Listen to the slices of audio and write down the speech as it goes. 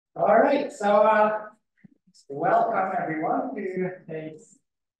All right, so welcome everyone to today's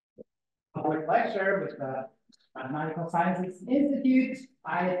public lecture with the Mathematical Sciences Institute.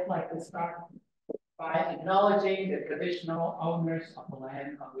 I'd like to start by acknowledging the traditional owners of the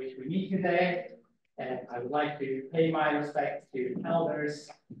land on which we meet today. And I would like to pay my respects to elders,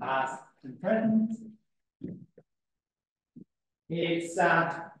 past and present. It's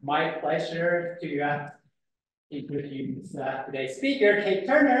my pleasure to introduce today's speaker, Kate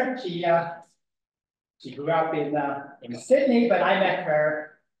Turner. She grew up in Sydney, but I met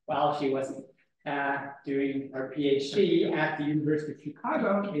her while she was doing her PhD at the University of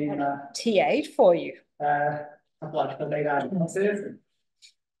Chicago in T8 for you. Topological data analysis.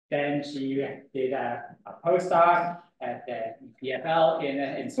 Then she did a postdoc at the EPFL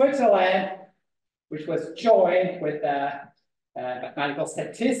in Switzerland, which was joined with the mathematical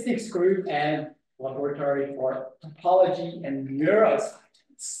statistics group and laboratory for topology and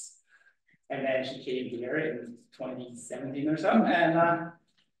neuroscience. And then she came here in 2017 or so, and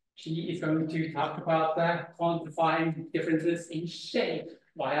she is going to talk about quantifying differences in shape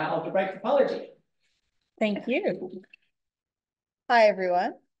via algebraic topology. Thank you. Hi,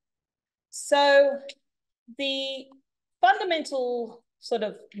 everyone. So the fundamental sort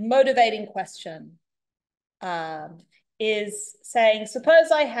of motivating question is saying,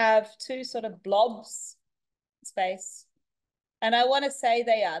 suppose I have two sort of blobs in space, and I want to say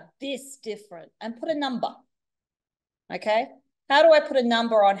they are this different and put a number, okay? How do I put a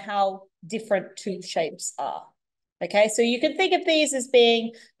number on how different two shapes are? Okay, so you can think of these as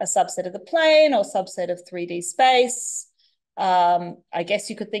being a subset of the plane or subset of 3D space. I guess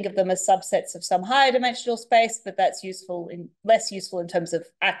you could think of them as subsets of some higher dimensional space, but that's less useful in terms of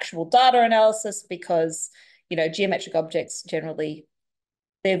actual data analysis because, you know, geometric objects generally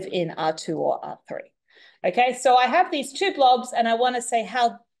live in R2 or R3. Okay, so I have these two blobs and I want to say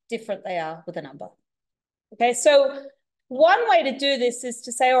how different they are with a number. Okay, so one way to do this is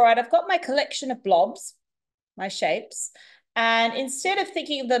to say, all right, I've got my collection of blobs, my shapes, and instead of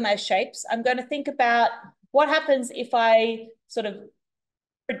thinking of them as shapes, I'm going to think about what happens if I sort of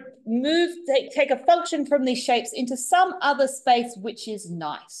take a function from these shapes into some other space which is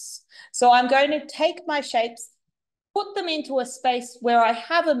nice. So I'm going to take my shapes, put them into a space where I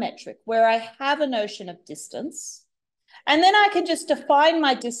have a metric, where I have a notion of distance, and then I can just define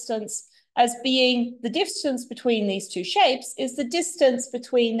my distance as being the distance between these two shapes is the distance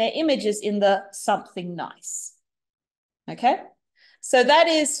between their images in the something nice. Okay, so that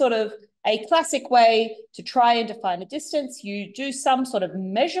is sort of a classic way to try and define a distance. You do some sort of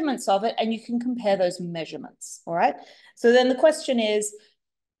measurements of it and you can compare those measurements, all right? So then the question is,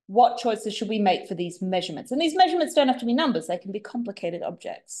 what choices should we make for these measurements? And these measurements don't have to be numbers, they can be complicated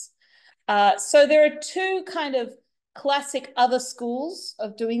objects. So there are two kind of classic other schools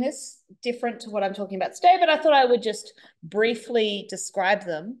of doing this, different to what I'm talking about today, but I thought I would just briefly describe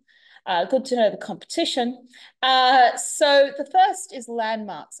them. Good to know the competition. So the first is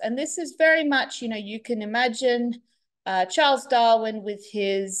landmarks. And this is very much, you know, you can imagine Charles Darwin with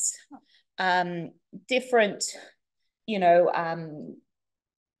his different, you know,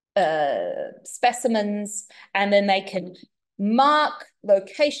 specimens, and then they can mark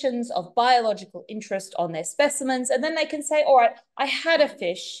locations of biological interest on their specimens. And then they can say, all right, I had a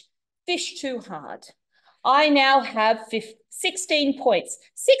fish too hard. I now have 16 points.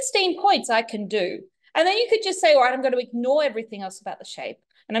 16 points I can do. And then you could just say, all right, I'm going to ignore everything else about the shape.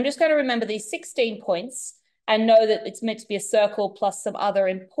 And I'm just going to remember these 16 points and know that it's meant to be a circle plus some other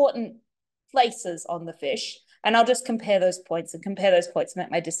important places on the fish. And I'll just compare those points and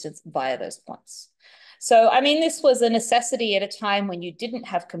make my distance via those points. So, I mean, this was a necessity at a time when you didn't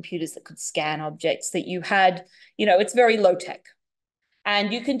have computers that could scan objects, that you had, you know, it's very low tech.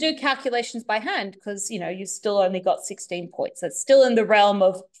 And you can do calculations by hand because, you know, you still only got 16 points. That's still in the realm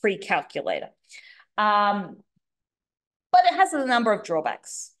of pre-calculator. But it has a number of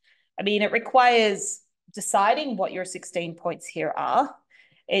drawbacks. I mean, it requires deciding what your 16 points here are.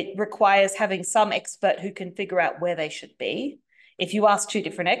 It requires having some expert who can figure out where they should be. If you ask two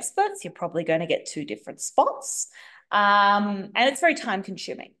different experts, you're probably going to get two different spots. And it's very time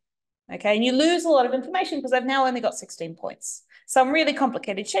consuming. Okay, and you lose a lot of information because I've now only got 16 points. Some really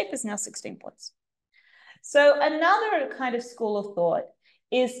complicated shape is now 16 points. So another kind of school of thought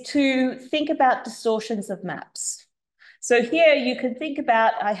is to think about distortions of maps. So here you can think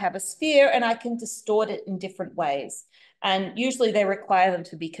about, I have a sphere and I can distort it in different ways. And usually they require them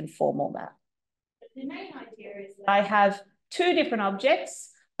to be conformal map. But the main idea is that I have two different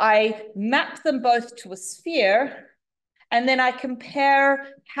objects. I map them both to a sphere, and then I compare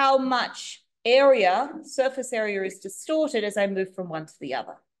how much surface area is distorted as I move from one to the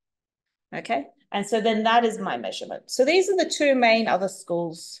other. Okay, and so then that is my measurement. So these are the two main other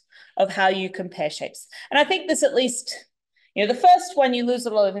schools of how you compare shapes. And I think this at least, you know, the first one, you lose a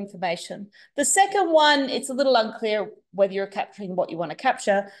lot of information. The second one, it's a little unclear whether you're capturing what you want to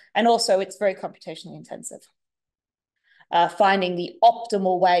capture. And also it's very computationally intensive, finding the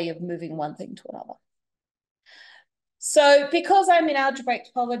optimal way of moving one thing to another. So because I'm in algebraic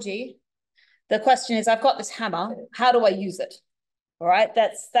topology, the question is, I've got this hammer, how do I use it? All right,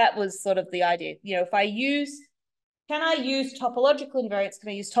 that was sort of the idea. You know, can I use topological invariants? Can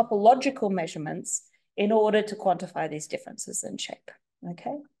I use topological measurements in order to quantify these differences in shape?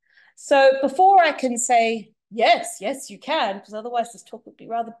 Okay, so before I can say yes, you can, because otherwise this talk would be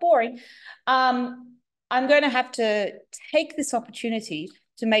rather boring, I'm going to have to take this opportunity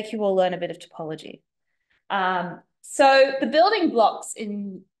to make you all learn a bit of topology. So the building blocks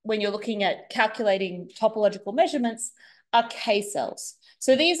when you're looking at calculating topological measurements are K-cells.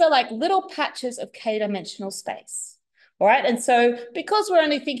 So these are like little patches of K-dimensional space. All right, and so because we're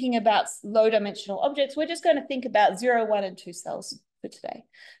only thinking about low-dimensional objects, we're just going to think about 0, 1, and 2 cells for today.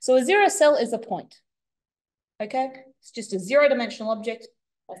 So a 0 cell is a point. Okay, it's just a 0-dimensional object.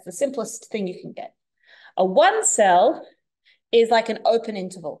 That's the simplest thing you can get. A 1 cell is like an open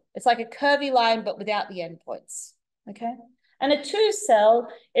interval. It's like a curvy line, but without the endpoints. Okay. And a 2 cell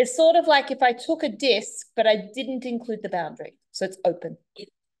is sort of like if I took a disk, but I didn't include the boundary. So it's open.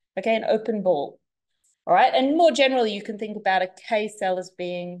 Okay, an open ball. All right. And more generally, you can think about a K cell as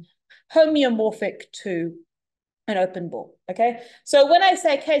being homeomorphic to an open ball. Okay. So when I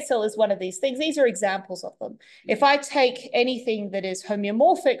say K cell is one of these things, these are examples of them. If I take anything that is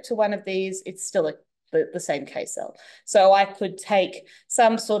homeomorphic to one of these, it's still the same K cell. So I could take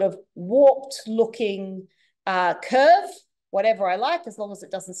some sort of warped looking curve, whatever I like, as long as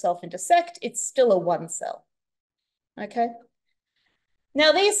it doesn't self-intersect, it's still a 1 cell. Okay.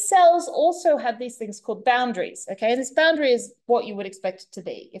 Now these cells also have these things called boundaries. Okay. This boundary is what you would expect it to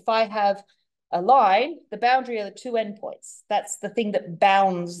be. If I have a line, the boundary are the 2 endpoints. That's the thing that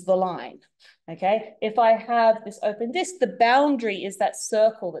bounds the line. Okay. If I have this open disk, the boundary is that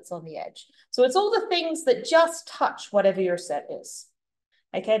circle that's on the edge. So it's all the things that just touch whatever your set is.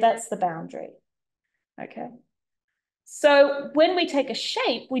 Okay. That's the boundary. Okay. So when we take a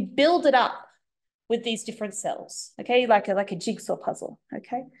shape, we build it up with these different cells, okay, like a jigsaw puzzle,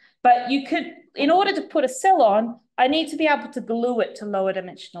 okay? But you could, in order to put a cell on, I need to be able to glue it to lower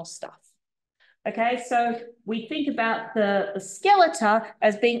dimensional stuff, okay? So we think about the skeleton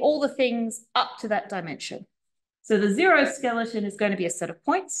as being all the things up to that dimension. So the 0 skeleton is going to be a set of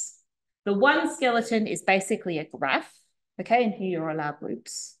points. The 1 skeleton is basically a graph, okay? And here you're allowed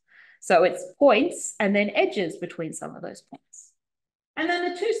loops. So it's points and then edges between some of those points. And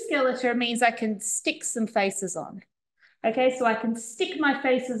then the 2 skeleton means I can stick some faces on. Okay, so I can stick my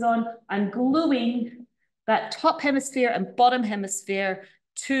faces on. I'm gluing that top hemisphere and bottom hemisphere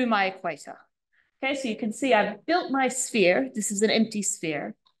to my equator. Okay, so you can see I've built my sphere. This is an empty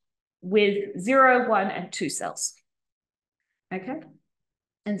sphere with 0, 1, and 2 cells. Okay,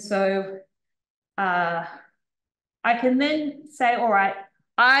 and so I can then say, all right,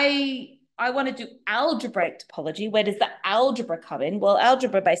 I want to do algebraic topology. Where does the algebra come in? Well,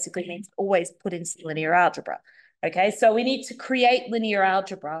 algebra basically means always put in linear algebra. Okay, so we need to create linear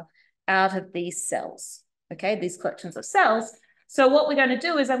algebra out of these cells. Okay, these collections of cells. So what we're going to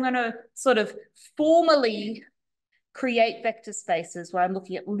do is I'm going to sort of formally create vector spaces where I'm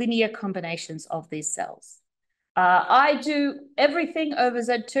looking at linear combinations of these cells. I do everything over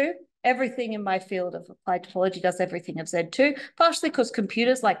Z2. Everything in my field of applied topology does everything of Z2, partially because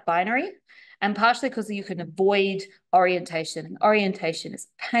computers like binary, and partially because you can avoid orientation. And orientation is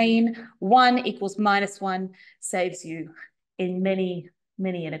pain. 1 equals -1 saves you in many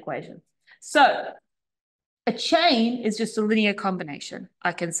equations. So a chain is just a linear combination.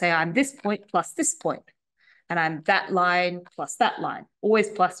 I can say I'm this point plus this point, and I'm that line plus that line, always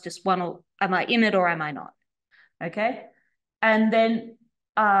plus just one, or am I in it or am I not? Okay, and then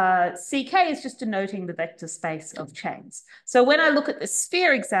CK is just denoting the vector space of chains. So when I look at the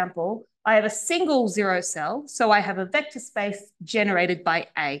sphere example, I have a single 0 cell. So I have a vector space generated by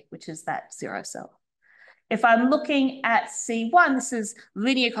A, which is that 0 cell. If I'm looking at C1, this is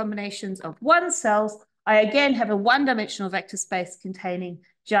linear combinations of 1 cells. I again have a 1-dimensional vector space containing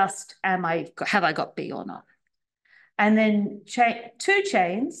just have I got B or not? And then 2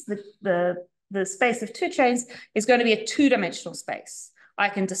 chains, the space of 2 chains is going to be a 2-dimensional space. I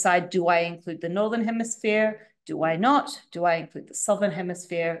can decide, do I include the northern hemisphere? Do I not? Do I include the southern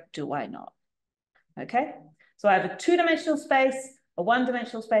hemisphere? Do I not? Okay, so I have a 2-dimensional space, a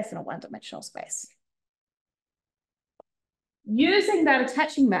 1-dimensional space, and a 1-dimensional space. using that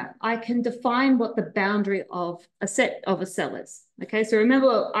attaching map, I can define what the boundary of a set of a cell is. Okay, so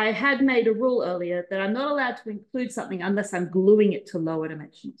remember, I had made a rule earlier that I'm not allowed to include something unless I'm gluing it to lower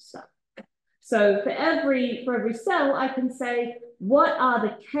dimensional stuff. So for every cell, I can say, what are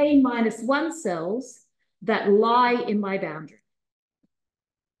the k-1 cells that lie in my boundary?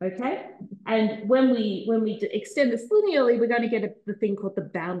 Okay, and when we extend this linearly, we're going to get the thing called the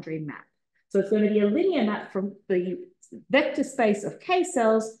boundary map. So it's going to be a linear map from the vector space of k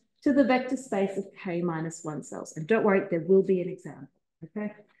cells to the vector space of k-1 cells. And don't worry, there will be an example.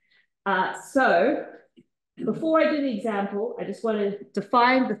 Okay, so before I do the example, I just want to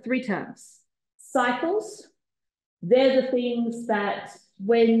define the three terms. Cycles, they're the things that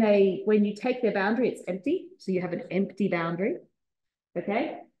when you take their boundary, it's empty. So you have an empty boundary.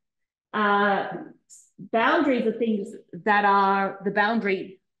 Okay. Boundaries are things that are the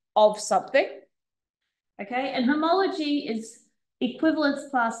boundary of something. Okay. And homology is equivalence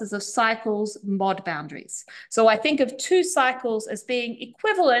classes of cycles mod boundaries. So I think of two cycles as being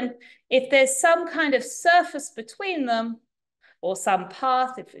equivalent if there's some kind of surface between them or some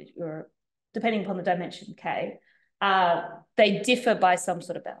path, if you're depending upon the dimension k, they differ by some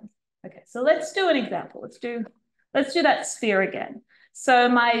sort of boundary. Okay, so let's do an example. Let's do that sphere again. So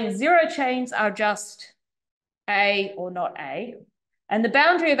my zero chains are just A or not A, and the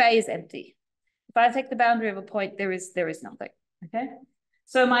boundary of A is empty. If I take the boundary of a point, there is nothing. Okay,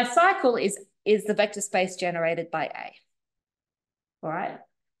 so my cycle is the vector space generated by A. All right.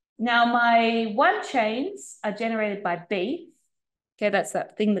 Now my one chains are generated by B. Okay, that's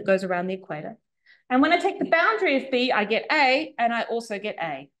that thing that goes around the equator. And when I take the boundary of B, I get A, and I also get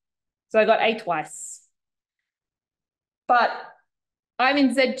A. So I got A twice. But I'm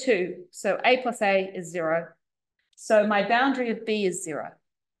in Z2, so A plus A is 0. So my boundary of B is 0.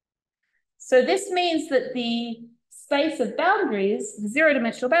 So this means that the space of boundaries, the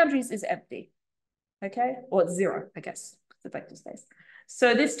zero-dimensional boundaries, is empty. Okay, or it's 0, I guess, the vector space.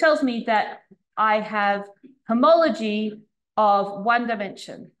 So this tells me that I have homology of one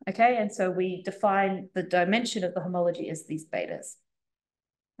dimension, okay? And so we define the dimension of the homology as these betas,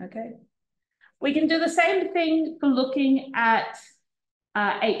 okay? We can do the same thing for looking at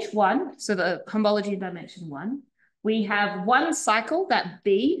H1, so the homology dimension 1. We have one cycle, that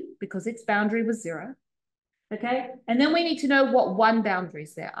B, because its boundary was 0, okay? And then we need to know what one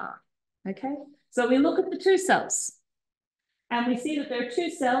boundaries there are, okay? So we look at the two cells, and we see that there are two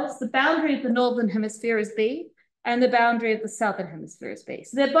cells. The boundary of the northern hemisphere is B, and the boundary of the southern hemisphere is B.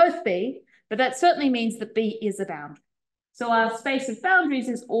 So they're both B, but that certainly means that B is a boundary. So our space of boundaries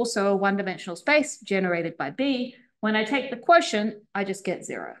is also a one-dimensional space generated by B. When I take the quotient, I just get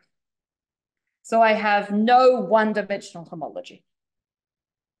 0. So I have no one-dimensional homology.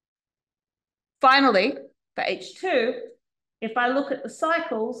 Finally, for H2, if I look at the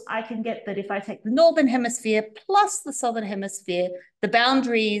cycles, I can get that if I take the northern hemisphere plus the southern hemisphere, the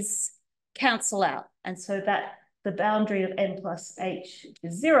boundaries cancel out. And so that the boundary of n plus h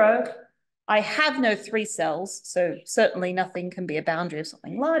is 0. I have no 3 cells, so certainly nothing can be a boundary of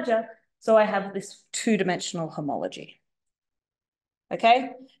something larger. So I have this two-dimensional homology. Okay,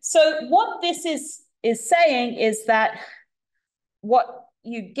 so what this is saying is that what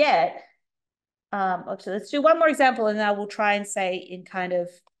you get, actually, let's do one more example, and then I will try and say in kind of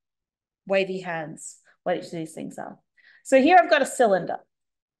wavy hands what each of these things are. So here I've got a cylinder.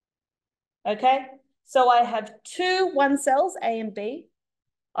 Okay, so I have 2 1 cells, A and B.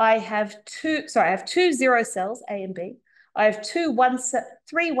 I have two 0 cells, A and B. I have 3 1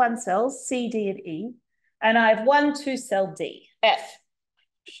 cells, C, D, and E. And I have 1 2 cell D, F.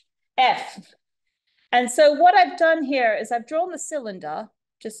 And so what I've done here is I've drawn the cylinder,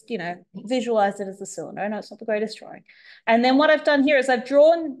 just, visualize it as the cylinder. I know it's not the greatest drawing. And then what I've done here is I've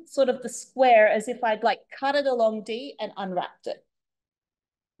drawn sort of the square as if I'd like cut it along D and unwrapped it.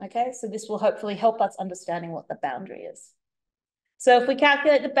 Okay, so this will hopefully help us understanding what the boundary is. So if we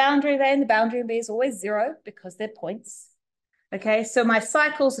calculate the boundary of A and the boundary of B is always 0 because they're points. Okay, so my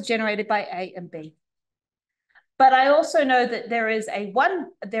cycles are generated by A and B. But I also know that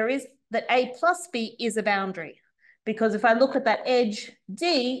that A plus B is a boundary, because if I look at that edge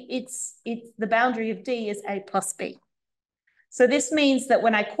D, it's the boundary of D is A plus B. So this means that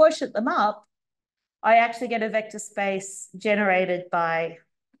when I quotient them up, I actually get a vector space generated by,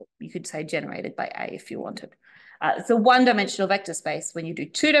 you could say generated by A if you wanted. It's a one-dimensional vector space. When you do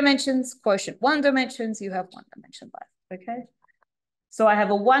 2 dimensions, quotient 1 dimensions, you have 1 dimension left, okay? So I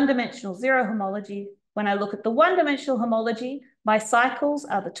have a one-dimensional 0 homology. When I look at the one-dimensional homology, my cycles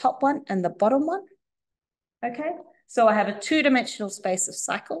are the top one and the bottom one, okay? So I have a 2-dimensional space of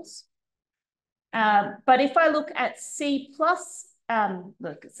cycles. But if I look at C plus,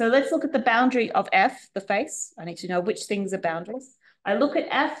 look, so let's look at the boundary of F, the face. I need to know which things are boundaries. I look at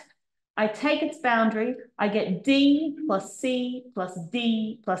F, I take its boundary, I get D plus C plus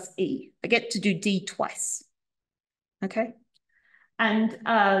D plus E. I get to do D twice, okay? And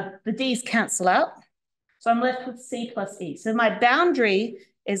the D's cancel out. So I'm left with C plus E. So my boundary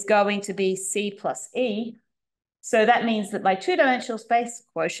is going to be C plus E. So that means that my two-dimensional space,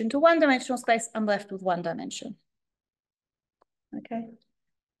 quotient to one-dimensional space, I'm left with one dimension. Okay.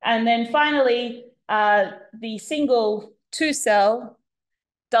 And then finally, the single two-cell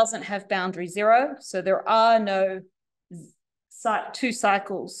doesn't have boundary 0. So there are no two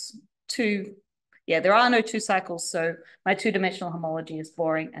cycles. There are no two cycles. So my two-dimensional homology is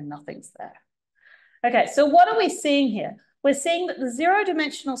boring and nothing's there. Okay, so what are we seeing here? We're seeing that the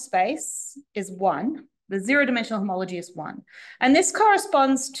zero-dimensional space is 1. The zero-dimensional homology is 1. And this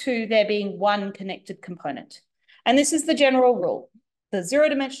corresponds to there being one connected component. And this is the general rule. The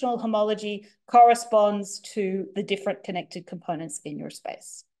zero-dimensional homology corresponds to the different connected components in your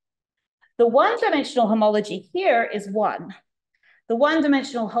space. The one-dimensional homology here is 1. The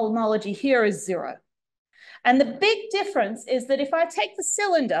one-dimensional homology here is 0. And the big difference is that if I take the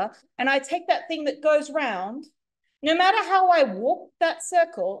cylinder and I take that thing that goes round, no matter how I walk that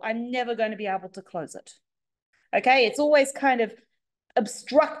circle, I'm never going to be able to close it. Okay, it's always kind of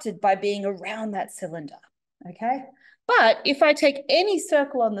obstructed by being around that cylinder. Okay, but if I take any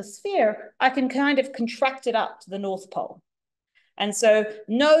circle on the sphere, I can kind of contract it up to the North Pole. And so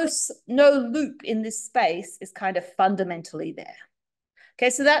no loop in this space is kind of fundamentally there. Okay,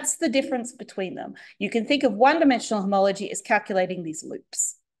 so that's the difference between them. You can think of one-dimensional homology as calculating these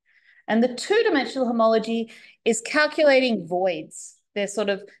loops. And the two-dimensional homology is calculating voids. They're sort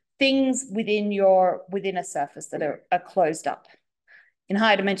of things within a surface that are closed up. In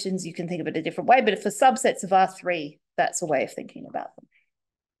higher dimensions, you can think of it a different way, but for subsets of R3, that's a way of thinking about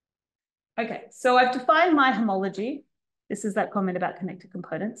them. Okay, so I've defined my homology. This is that comment about connected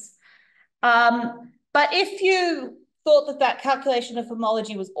components. But if you thought that calculation of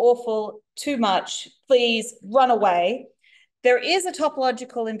homology was awful, too much, please run away. There is a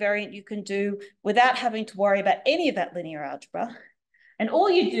topological invariant you can do without having to worry about any of that linear algebra. And all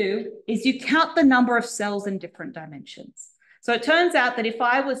you do is you count the number of cells in different dimensions. So it turns out that if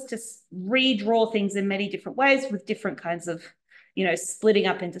I was to redraw things in many different ways with different kinds of, splitting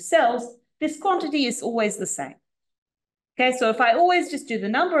up into cells, this quantity is always the same. Okay, so if I always just do the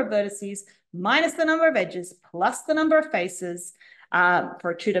number of vertices minus the number of edges plus the number of faces for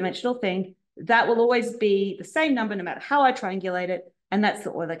a two-dimensional thing, that will always be the same number no matter how I triangulate it, and that's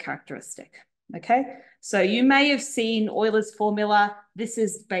the Euler characteristic. Okay, so you may have seen Euler's formula. This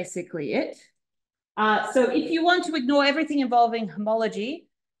is basically it. So if you want to ignore everything involving homology,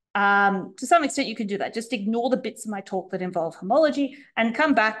 to some extent you can do that. Just ignore the bits of my talk that involve homology and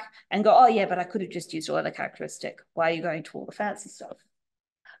come back and go, oh yeah, but I could have just used Euler characteristic. Why are you going to all the fancy stuff?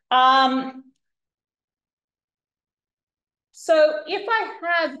 So if I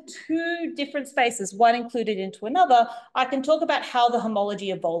have two different spaces, one included into another, I can talk about how the homology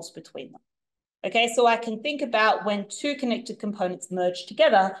evolves between them. Okay, so I can think about when two connected components merge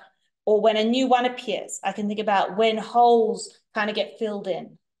together or when a new one appears. I can think about when holes kind of get filled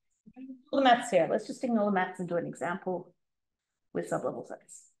in. All the maths here. Let's just ignore the maths and do an example with sublevel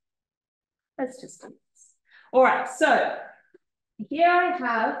space. Let's just do this. All right, so here I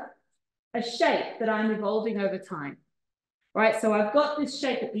have a shape that I'm evolving over time. Right, so I've got this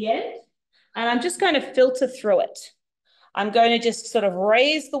shape at the end, and I'm just going to filter through it. I'm going to just sort of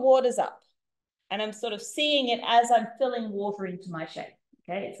raise the waters up, and I'm sort of seeing it as I'm filling water into my shape.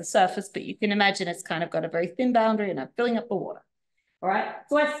 Okay, it's a surface, but you can imagine it's kind of got a very thin boundary, and I'm filling up the water. All right,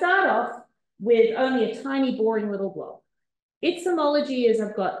 so I start off with only a tiny, boring little blob. Its homology is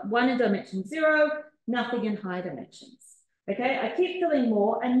I've got one in dimension 0, nothing in high dimensions. Okay, I keep filling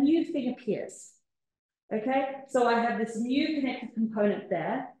more, a new thing appears. Okay, so I have this new connected component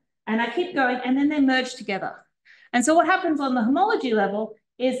there, and I keep going, and then they merge together. And so what happens on the homology level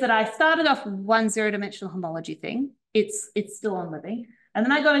is that I started off with one zero-dimensional homology thing. It's still on living. And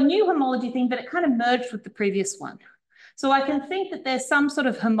then I got a new homology thing, but it kind of merged with the previous one. So I can think that there's some sort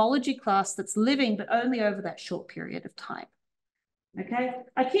of homology class that's living, but only over that short period of time. Okay,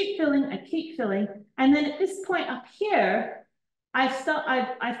 I keep filling, and then at this point up here,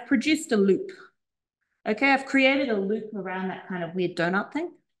 I've produced a loop. Okay, I've created a loop around that kind of weird donut thing.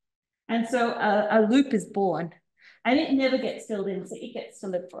 And so a loop is born, and it never gets filled in, so it gets to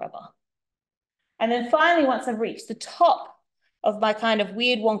live forever. And then finally, once I've reached the top of my kind of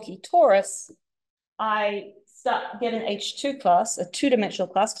weird wonky torus, I start get an H2 class, a two-dimensional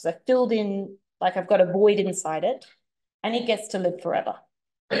class, because I filled in like I've got a void inside it, and it gets to live forever.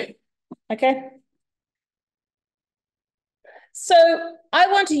 Okay? So I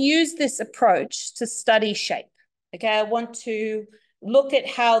want to use this approach to study shape. Okay, I want to look at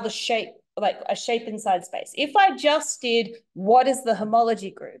how the shape, like a shape inside space. If I just did what is the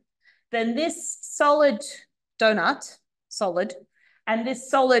homology group, then this solid donut, solid, and this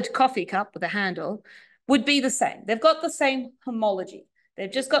solid coffee cup with a handle would be the same. They've got the same homology.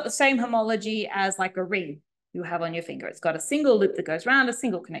 They've just got the same homology as like a ring you have on your finger. It's got a single loop that goes around, a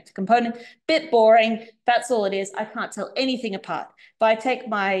single connected component. Bit boring. That's all it is. I can't tell anything apart. If I take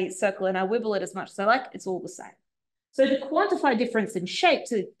my circle and I wibble it as much as I like, it's all the same. So to quantify difference in shape,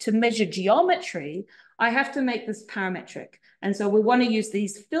 to measure geometry, I have to make this parametric. And so we want to use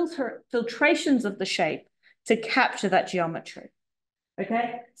these filtrations of the shape to capture that geometry.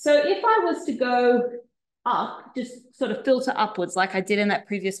 Okay, so if I was to go up, just sort of filter upwards like I did in that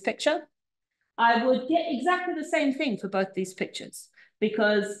previous picture, I would get exactly the same thing for both these pictures,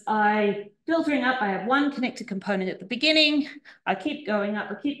 because filtering up, I have one connected component at the beginning, I keep going up,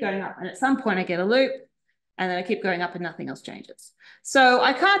 and at some point I get a loop, and then I keep going up and nothing else changes. So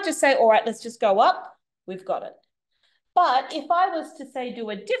I can't just say, all right, let's just go up, we've got it. But if I was to say do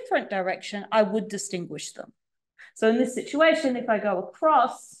a different direction, I would distinguish them. So in this situation, if I go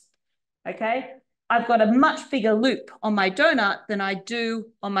across, okay, I've got a much bigger loop on my donut than I do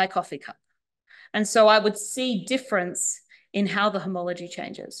on my coffee cup. And so I would see difference in how the homology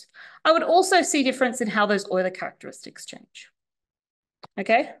changes. I would also see difference in how those Euler characteristics change.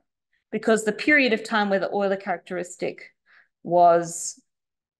 Okay? Because the period of time where the Euler characteristic was,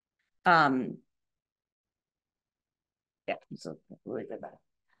 okay,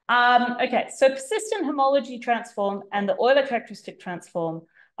 so persistent homology transform and the Euler characteristic transform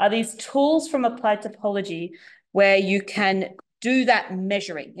are these tools from applied topology where you can do that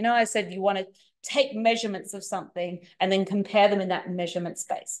measuring. You know, I said you want to take measurements of something and then compare them in that measurement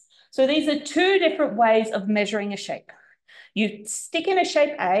space. So these are two different ways of measuring a shape. You stick in a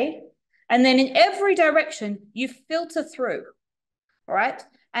shape A, and then in every direction, you filter through, all right?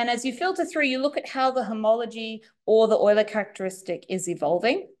 And as you filter through, you look at how the homology or the Euler characteristic is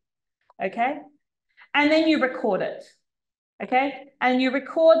evolving, okay? And then you record it, okay? And you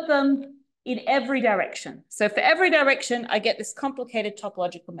record them in every direction. So for every direction, I get this complicated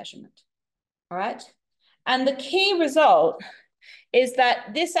topological measurement, all right? And the key result is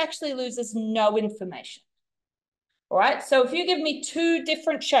that this actually loses no information, all right? So if you give me two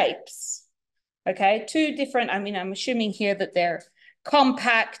different shapes, okay, two different, I mean, I'm assuming here that they're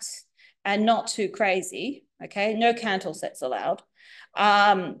compact and not too crazy, okay? No Cantor sets allowed.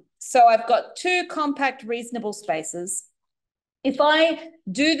 So I've got two compact, reasonable spaces. If I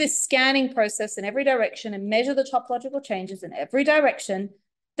do this scanning process in every direction and measure the topological changes in every direction,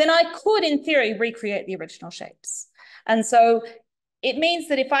 then I could, in theory, recreate the original shapes. And so it means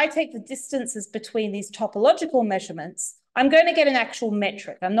that if I take the distances between these topological measurements, I'm going to get an actual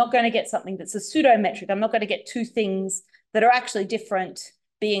metric. I'm not going to get something that's a pseudo metric. I'm not going to get two things that are actually different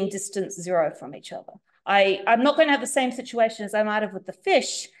being distance 0 from each other. I'm not going to have the same situation as I might have with the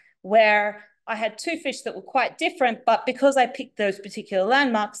fish, where I had two fish that were quite different, but because I picked those particular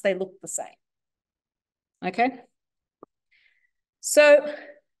landmarks, they look the same. Okay? So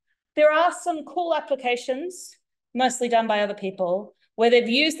there are some cool applications, mostly done by other people, where they've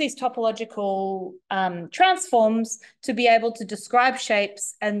used these topological transforms to be able to describe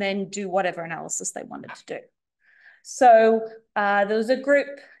shapes and then do whatever analysis they wanted to do. So there was a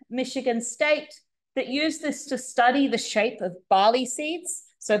group, Michigan State, that used this to study the shape of barley seeds.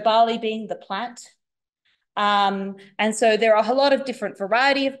 So barley being the plant. And so there are a lot of different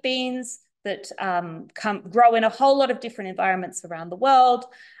variety of beans that grow in a whole lot of different environments around the world.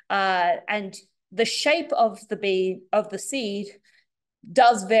 And the shape of the seed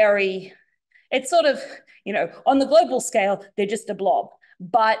does vary. It's sort of, you know, on the global scale, they're just a blob.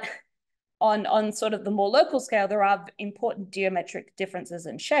 But on sort of the more local scale, there are important geometric differences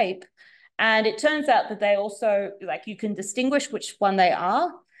in shape. And it turns out that they also, like, you can distinguish which one they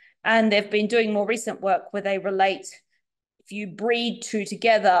are. And they've been doing more recent work where they relate, if you breed two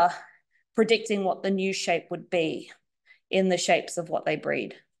together, predicting what the new shape would be in the shapes of what they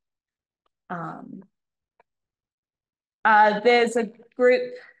breed. There's a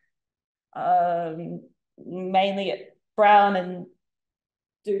group, mainly at Brown and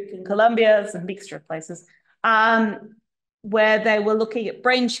Duke and Columbia, some mixture of places, where they were looking at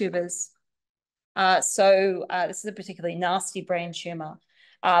brain tumors. This is a particularly nasty brain tumor,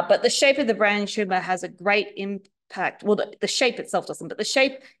 but the shape of the brain tumor has a great impact. Well, the shape itself doesn't, but the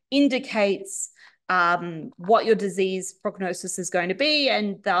shape indicates what your disease prognosis is going to be,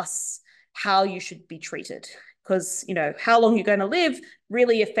 and thus how you should be treated. Because, you know, how long you're going to live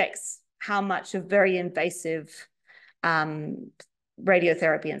really affects how much of very invasive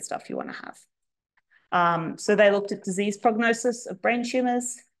radiotherapy and stuff you want to have. So they looked at disease prognosis of brain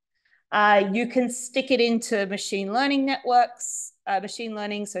tumors. You can stick it into machine learning networks, so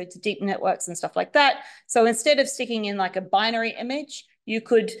to deep networks and stuff like that. So instead of sticking in like a binary image, you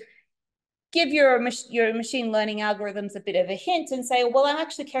could give your machine learning algorithms a bit of a hint and say, well, I'm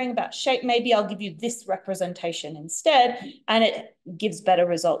actually caring about shape. Maybe I'll give you this representation instead. And it gives better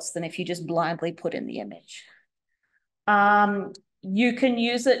results than if you just blindly put in the image. You can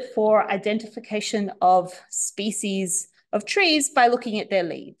use it for identification of species of trees by looking at their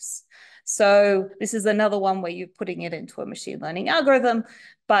leaves. So this is another one where you're putting it into a machine learning algorithm.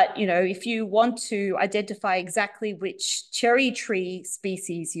 But, you know, if you want to identify exactly which cherry tree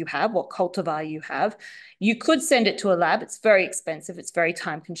species you have, what cultivar you have, you could send it to a lab. It's very expensive. It's very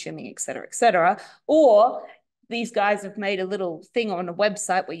time consuming, et cetera, et cetera. Or these guys have made a little thing on a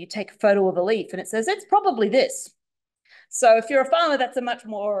website where you take a photo of a leaf and it says, it's probably this. So if you're a farmer, that's a much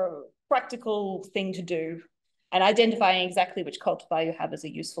more practical thing to do. And identifying exactly which cultivar you have is a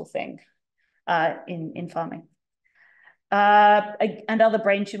useful thing in farming. Another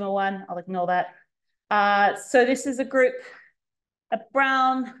brain tumor one, I'll ignore that. So this is a group at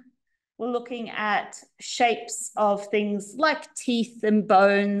Brown. We're looking at shapes of things like teeth and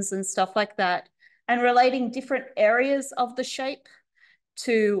bones and stuff like that, and relating different areas of the shape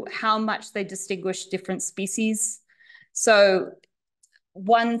to how much they distinguish different species. So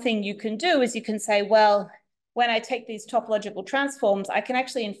one thing you can do is you can say, well, when I take these topological transforms, I can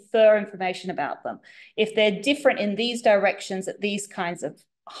actually infer information about them. If they're different in these directions at these kinds of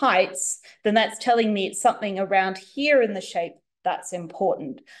heights, then that's telling me it's something around here in the shape that's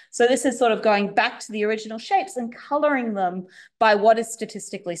important. So this is sort of going back to the original shapes and coloring them by what is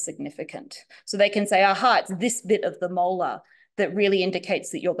statistically significant. So they can say, aha, it's this bit of the molar that really indicates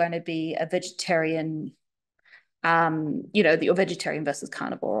that you're going to be a vegetarian, you know, that you're vegetarian versus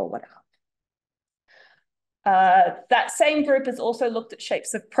carnivore or whatever. That same group has also looked at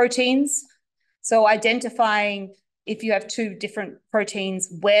shapes of proteins. So identifying if you have two different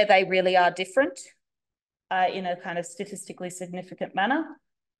proteins, where they really are different in a kind of statistically significant manner,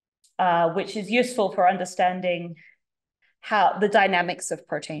 which is useful for understanding how the dynamics of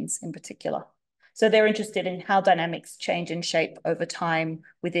proteins in particular. So they're interested in how dynamics change in shape over time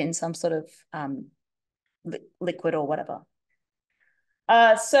within some sort of liquid or whatever.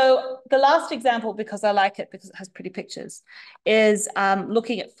 So the last example, because I like it because it has pretty pictures, is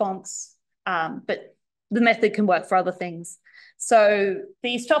looking at fonts, but the method can work for other things. So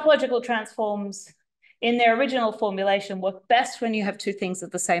these topological transforms in their original formulation work best when you have two things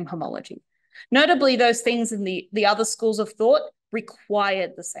of the same homology. Notably, those things in the other schools of thought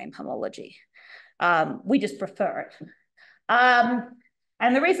required the same homology. We just prefer it.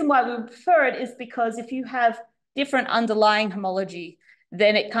 And the reason why we prefer it is because if you have different underlying homology,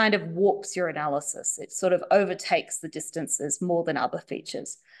 then it kind of warps your analysis. It sort of overtakes the distances more than other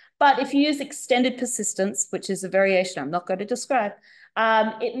features. But if you use extended persistence, which is a variation I'm not going to describe,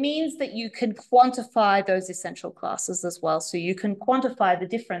 it means that you can quantify those essential classes as well. So you can quantify the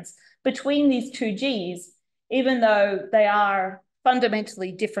difference between these two Gs, even though they are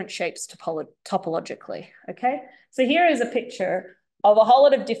fundamentally different shapes topologically, okay? So here is a picture of a whole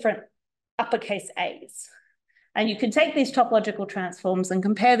lot of different uppercase A's. And you can take these topological transforms and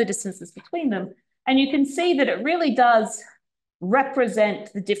compare the distances between them. And you can see that it really does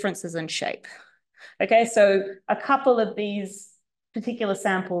represent the differences in shape. Okay, so a couple of these particular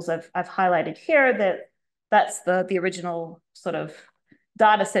samples I've highlighted here, that's the original sort of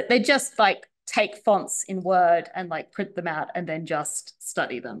data set. They just like take fonts in Word and like print them out and then just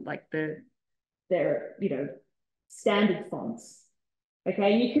study them. Like they're you know, standard fonts.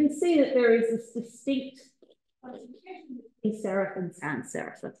 Okay, and you can see that there is this distinct serif and sans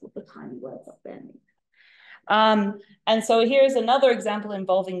serif. That's what the tiny words up there mean. And so here's another example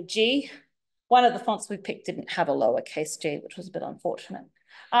involving G. One of the fonts we picked didn't have a lowercase g, which was a bit unfortunate.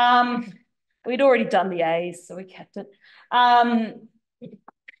 We'd already done the A's, so we kept it.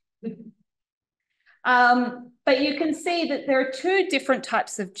 But you can see that there are two different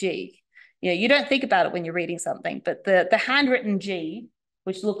types of G. You know, you don't think about it when you're reading something, but the handwritten G,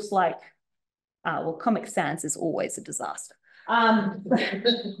 which looks like, well, Comic Sans is always a disaster.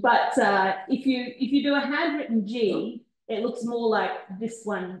 But if you do a handwritten G, it looks more like this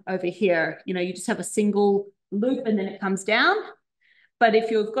one over here. You know, you just have a single loop and then it comes down. But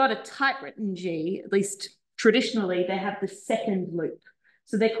if you've got a typewritten G, at least traditionally, they have the second loop.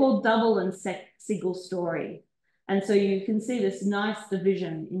 So they're called double and single story. And so you can see this nice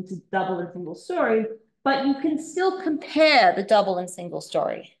division into double and single story, but you can still compare the double and single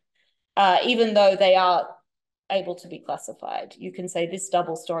story, even though they are able to be classified. You can say this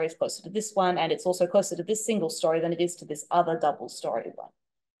double story is closer to this one, and it's also closer to this single story than it is to this other double story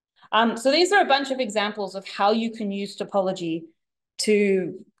one. So these are a bunch of examples of how you can use topology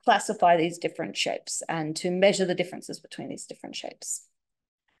to classify these different shapes and to measure the differences between these different shapes.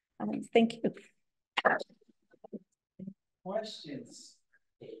 Thank you. Questions?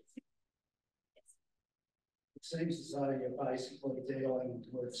 It seems as though you're basically dealing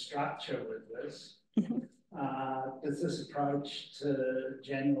with structure with this. Does this approach to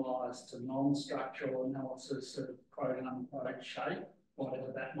generalise to non-structural analysis of quote-unquote shape,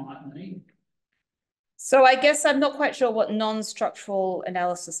 whatever that might mean? So I guess I'm not quite sure what non-structural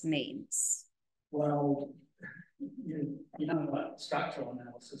analysis means. Well, you know what structural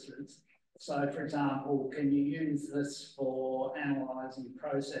analysis is. So, for example, can you use this for analysing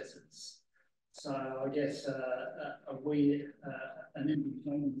processes? So I guess an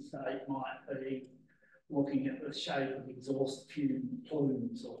in-between state might be looking at the shape of exhaust fume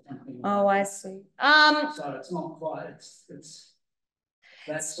plumes or something like that. Oh, I see. So it's not quite, it's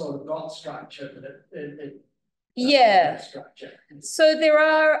that's sort of got structure, but it yeah. Structure. So there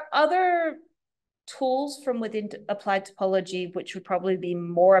are other tools from within applied topology which would probably be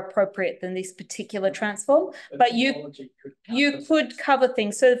more appropriate than this particular transform, but you could cover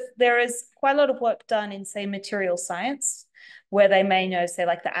things. So there is quite a lot of work done in, say, material science, where they may know, say,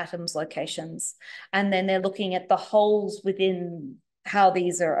 like the atoms locations, and then they're looking at the holes within how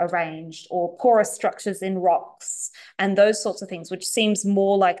these are arranged, or porous structures in rocks and those sorts of things, which seems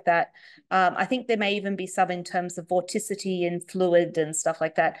more like that. I think there may even be some in terms of vorticity in fluid and stuff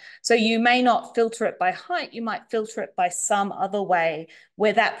like that. So you may not filter it by height, you might filter it by some other way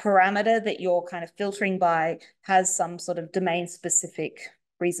where that parameter that you're kind of filtering by has some sort of domain-specific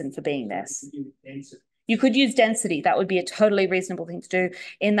reason for being there. You could use density. That would be a totally reasonable thing to do.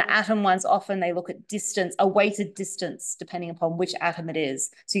 In the atom ones, often they look at distance, a weighted distance, depending upon which atom it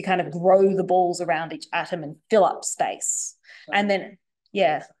is. So you kind of grow the balls around each atom and fill up space. And then,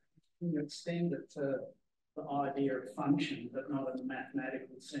 yeah. You extend it to the idea of function, but not in a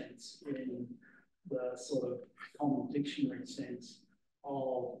mathematical sense, in the sort of common dictionary sense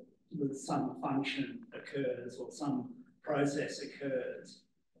of some function occurs or some process occurs.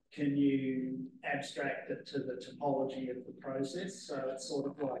 Can you abstract it to the topology of the process? So it's sort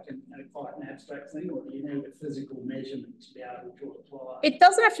of like quite an abstract thing, or do you need a physical measurement to be able to apply? It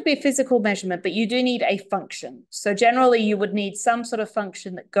doesn't have to be a physical measurement, but you do need a function. So generally you would need some sort of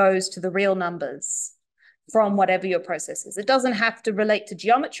function that goes to the real numbers from whatever your process is. It doesn't have to relate to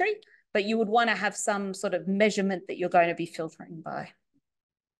geometry, but you would want to have some sort of measurement that you're going to be filtering by.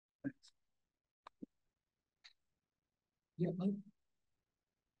 Yeah,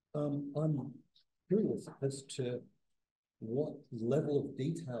 I'm curious as to what level of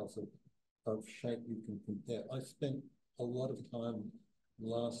details of shape you can compare. I spent a lot of time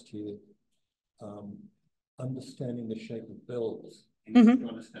last year understanding the shape of bells to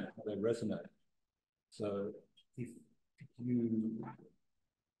understand how they resonate. So if you,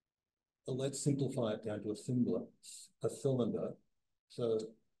 let's simplify it down to a cylinder. So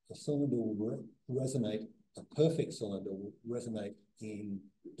a cylinder will resonate, a perfect cylinder will resonate in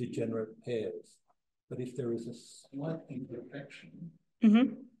degenerate pairs. But if there is a slight imperfection,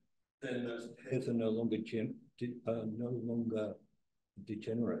 then those pairs are no longer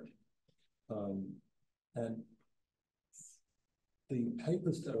degenerate. And the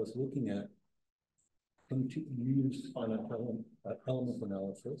papers that I was looking at use finite element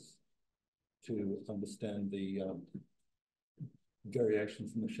analysis to understand the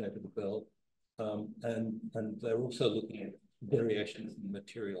variations in the shape of the bell. And they're also looking at variations in the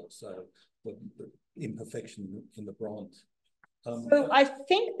material, so the imperfection in the bronze. So I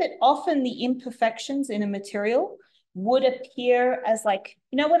think that often the imperfections in a material would appear as like,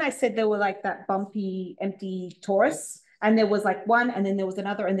 you know, when I said there were like that bumpy, empty torus, and there was like one, and then there was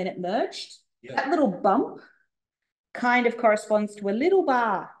another, and then it merged. Yeah. That little bump kind of corresponds to a little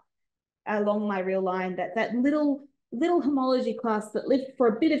bar along my real line, that little homology class that lived for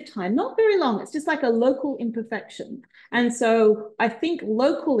a bit of time, not very long. It's just like a local imperfection. And so I think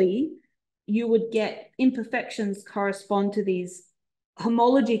locally you would get imperfections correspond to these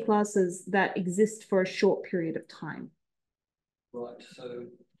homology classes that exist for a short period of time. Right. So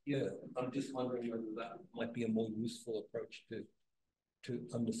yeah, I'm just wondering whether that might be a more useful approach to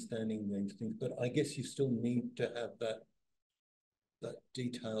understanding these things. But I guess you still need to have that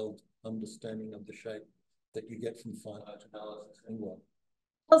detailed understanding of the shape that you get from finite analysis anyway.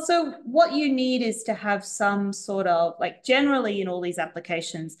 Well, so what you need is to have some sort of, like generally in all these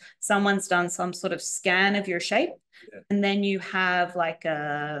applications, someone's done some sort of scan of your shape. Yeah. And then you have like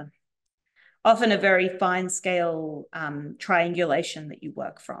often a very fine scale triangulation that you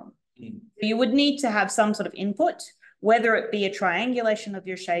work from. You would need to have some sort of input, whether it be a triangulation of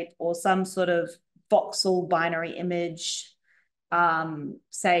your shape or some sort of voxel binary image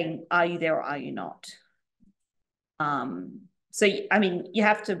saying, are you there or are you not? So, I mean, you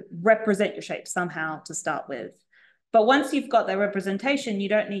have to represent your shape somehow to start with. But once you've got that representation, you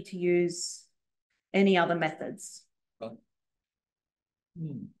don't need to use any other methods.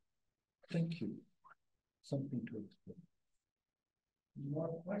 Thank you. Something to explain. More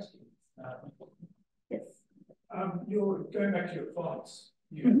questions? Yes. You're going back to your plots.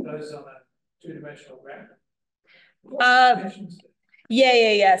 You have those on a two-dimensional graph.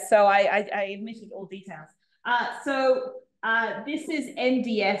 Yeah. So I omitted all details. This is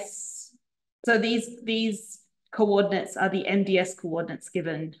MDS. So these coordinates are the MDS coordinates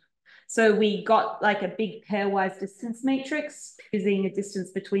given. So we got like a big pairwise distance matrix using a distance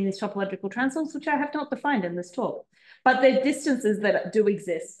between these topological transforms, which I have not defined in this talk. But they're distances that do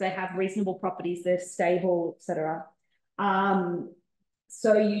exist. They have reasonable properties. They're stable, etc.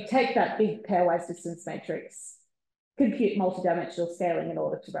 So you take that big pairwise distance matrix, compute multidimensional scaling in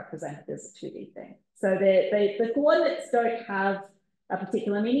order to represent it as a 2D thing. So the coordinates don't have a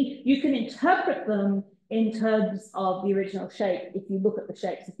particular meaning. You can interpret them in terms of the original shape. If you look at the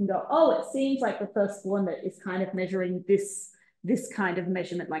shapes, you can go, oh, it seems like the first coordinate is kind of measuring this kind of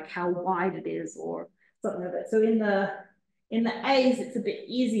measurement, like how wide it is or something like that. So in the A's, it's a bit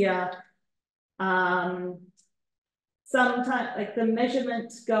easier. Sometimes like the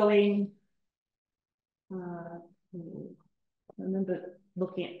measurement going, I remember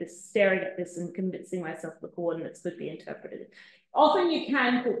looking at this, staring at this and convincing myself the coordinates could be interpreted. Often you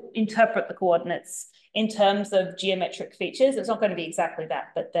can interpret the coordinates in terms of geometric features. It's not going to be exactly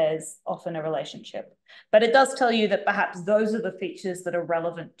that, but there's often a relationship. But it does tell you that perhaps those are the features that are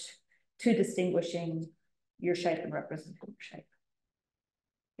relevant to distinguishing your shape and representing your shape.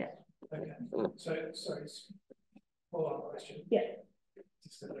 Yeah. Okay. So, sorry, follow-up question. Yeah.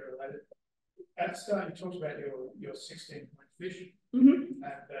 Just that they're related. At the start, you talked about your 16-point fish, and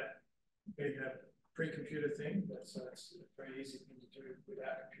that being a pre-computer thing, so it's a very easy thing to do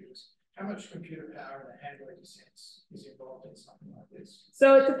without computers. How much computer power in a hand-wavy sense is involved in something like this?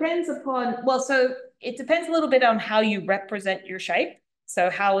 So it depends upon, well, so it depends a little bit on how you represent your shape. So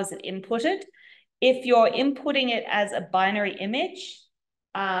how is it inputted? If you're inputting it as a binary image,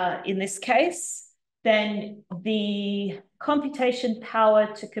 in this case, then the computation power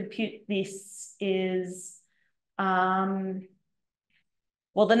to compute this is, well,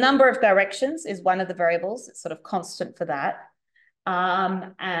 the number of directions is one of the variables. It's sort of constant for that.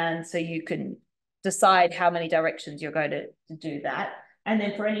 And so you can decide how many directions you're going to do that. And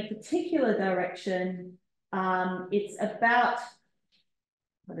then for any particular direction, it's about,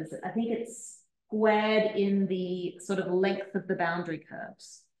 what is it? I think it's squared in the sort of length of the boundary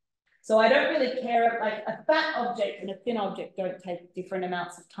curves. So I don't really care if like a fat object and a thin object don't take different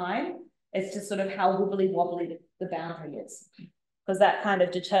amounts of time. It's just sort of how wibbly wobbly the boundary is, because that kind of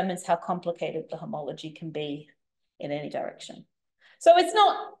determines how complicated the homology can be in any direction. So it's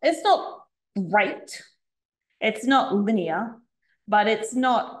not great. It's not linear, but it's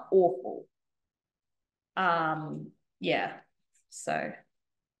not awful. Yeah, so.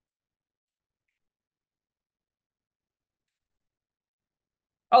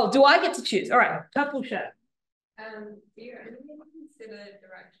 Oh, do I get to choose? All right, couple share. Do you only consider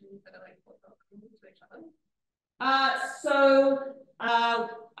directions that are like orthogonal to each other?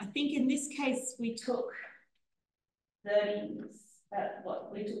 I think in this case we took 30s.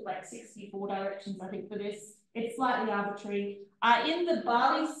 We took like 64 directions, I think, for this. It's slightly arbitrary. In the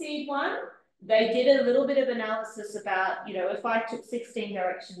barley seed one, they did a little bit of analysis about, you know, if I took 16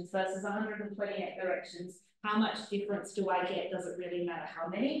 directions versus 128 directions, how much difference do I get? Does it really matter how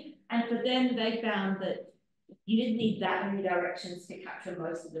many? And for them, they found that you didn't need that many directions to capture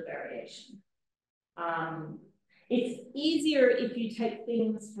most of the variation. It's easier if you take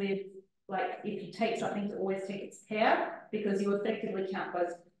things with, like, if you take something to always take its pair, because you effectively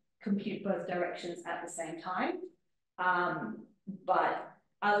compute both directions at the same time. But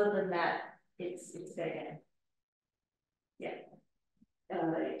other than that, it's fair game. Yeah.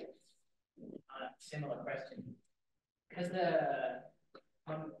 Similar question. Because the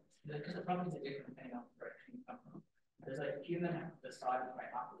problems are different depending on the direction you come from. Does a human have to decide the way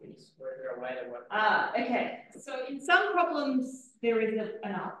upwards, or is there a way to work? Okay. So in some problems there is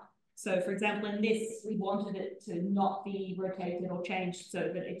an up. So for example, in this, we wanted it to not be rotated or changed so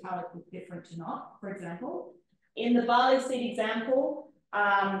that italic was different to not, for example. In the barley seed example,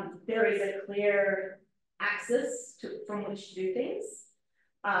 there is a clear axis from which to do things.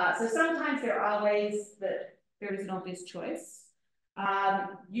 So sometimes there are ways that there is an obvious choice.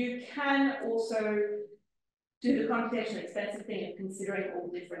 You can also do the computationally expensive thing of considering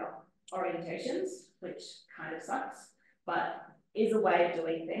all different orientations, which kind of sucks, but is a way of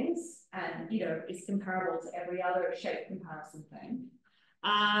doing things and, you know, is comparable to every other shape comparison thing.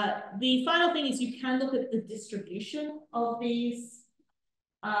 The final thing is you can look at the distribution of these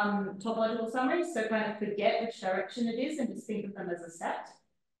topological summaries, so kind of forget which direction it is and just think of them as a set.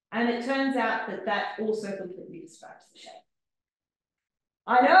 And it turns out that that also completely distracts the shape.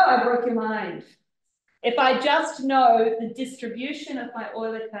 I know I broke your mind. If I just know the distribution of my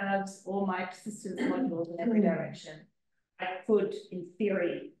Euler curves or my persistence modules in every direction, I could, in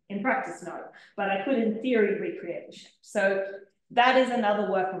theory, in practice, no, but I could, in theory, recreate the shape. So that is another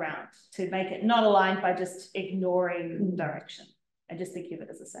workaround to make it not aligned by just ignoring direction and just thinking of it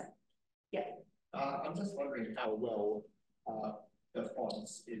as a set. Yeah. I'm just wondering how well the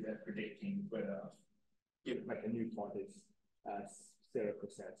fonts is at predicting whether like a new font is serif or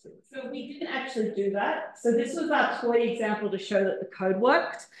sans serif. So we didn't actually do that. So this was our toy example to show that the code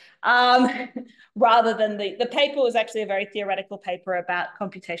worked, rather than the paper was actually a very theoretical paper about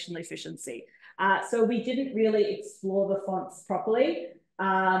computational efficiency. So we didn't really explore the fonts properly.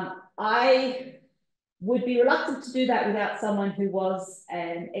 I would be reluctant to do that without someone who was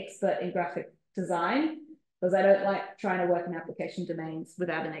an expert in graphic design, because I don't like trying to work in application domains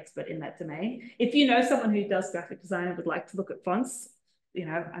without an expert in that domain. If you know someone who does graphic design and would like to look at fonts, you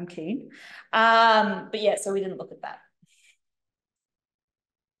know, I'm keen. But yeah, so we didn't look at that.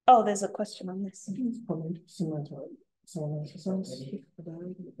 Oh, there's a question on this. I think it's probably similar to someone else's.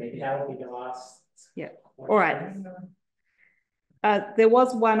 Maybe that will be the last. Yeah. All right. There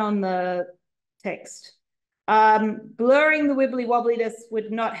was one on the text. Blurring the wibbly wobbliness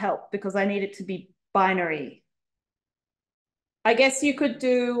would not help because I need it to be binary. I guess you could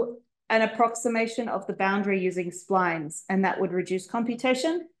do an approximation of the boundary using splines, and that would reduce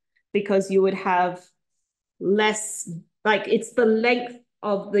computation because you would have less, like it's the length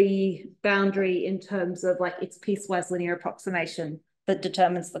of the boundary in terms of like its piecewise linear approximation that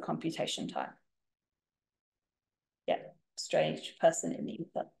determines the computation time. Yeah, strange person in the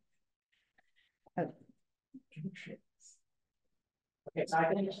ether. Oh. Okay, so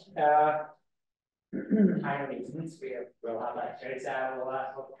I think kind of reasons we'll have lectures.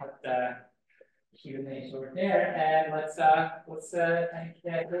 We'll put the Q&A over there, and let's thank